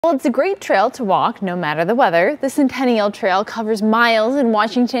Well, it's a great trail to walk no matter the weather. The Centennial Trail covers miles in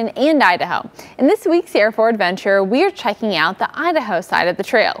Washington and Idaho. In this week's Air 4 adventure, we're checking out the Idaho side of the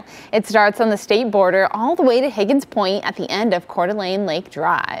trail. It starts on the state border all the way to Higgins Point at the end of Coeur d'Alene Lake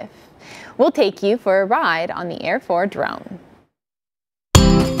Drive. We'll take you for a ride on the Air 4 drone.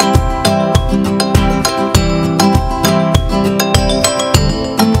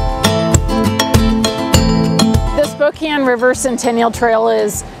 Spokane River Centennial Trail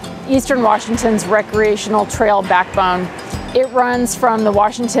is Eastern Washington's recreational trail backbone. It runs from the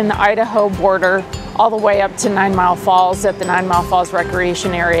Washington-Idaho border all the way up to 9 Mile Falls at the 9 Mile Falls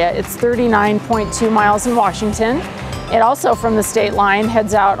Recreation Area. It's 39.2 miles in Washington. It also, from the state line,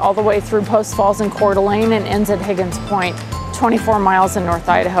 heads out all the way through Post Falls and Coeur d'Alene and ends at Higgins Point, 24 miles in North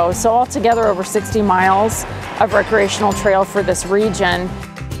Idaho. So altogether over 60 miles of recreational trail for this region.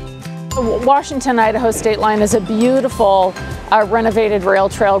 The Washington-Idaho state line is a beautiful renovated rail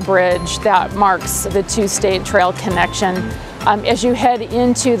trail bridge that marks the two-state trail connection. As you head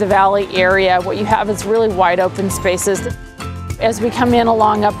into the valley area, what you have is really wide open spaces. As we come in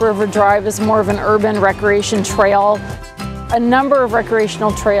along Upriver Drive is more of an urban recreation trail. A number of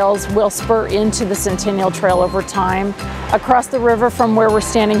recreational trails will spur into the Centennial Trail over time. Across the river from where we're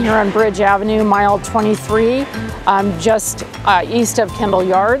standing here on Bridge Avenue, mile 23, just east of Kendall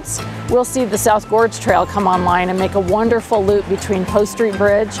Yards, we'll see the South Gorge Trail come online and make a wonderful loop between Post Street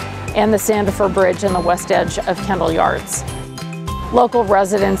Bridge and the Sandifer Bridge in the west edge of Kendall Yards. Local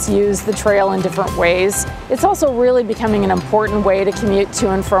residents use the trail in different ways. It's also really becoming an important way to commute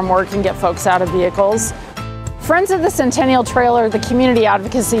to and from work and get folks out of vehicles. Friends of the Centennial Trail are the community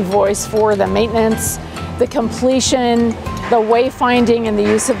advocacy voice for the maintenance, the completion, the wayfinding, and the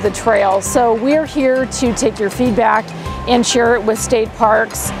use of the trail. So we're here to take your feedback and share it with state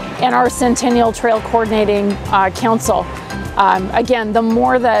parks and our Centennial Trail Coordinating Council. Again, the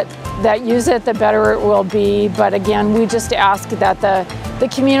more that use it, the better it will be. But again, we just ask that the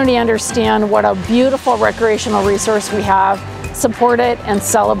community understand what a beautiful recreational resource we have, support it and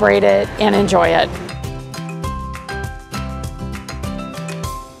celebrate it and enjoy it.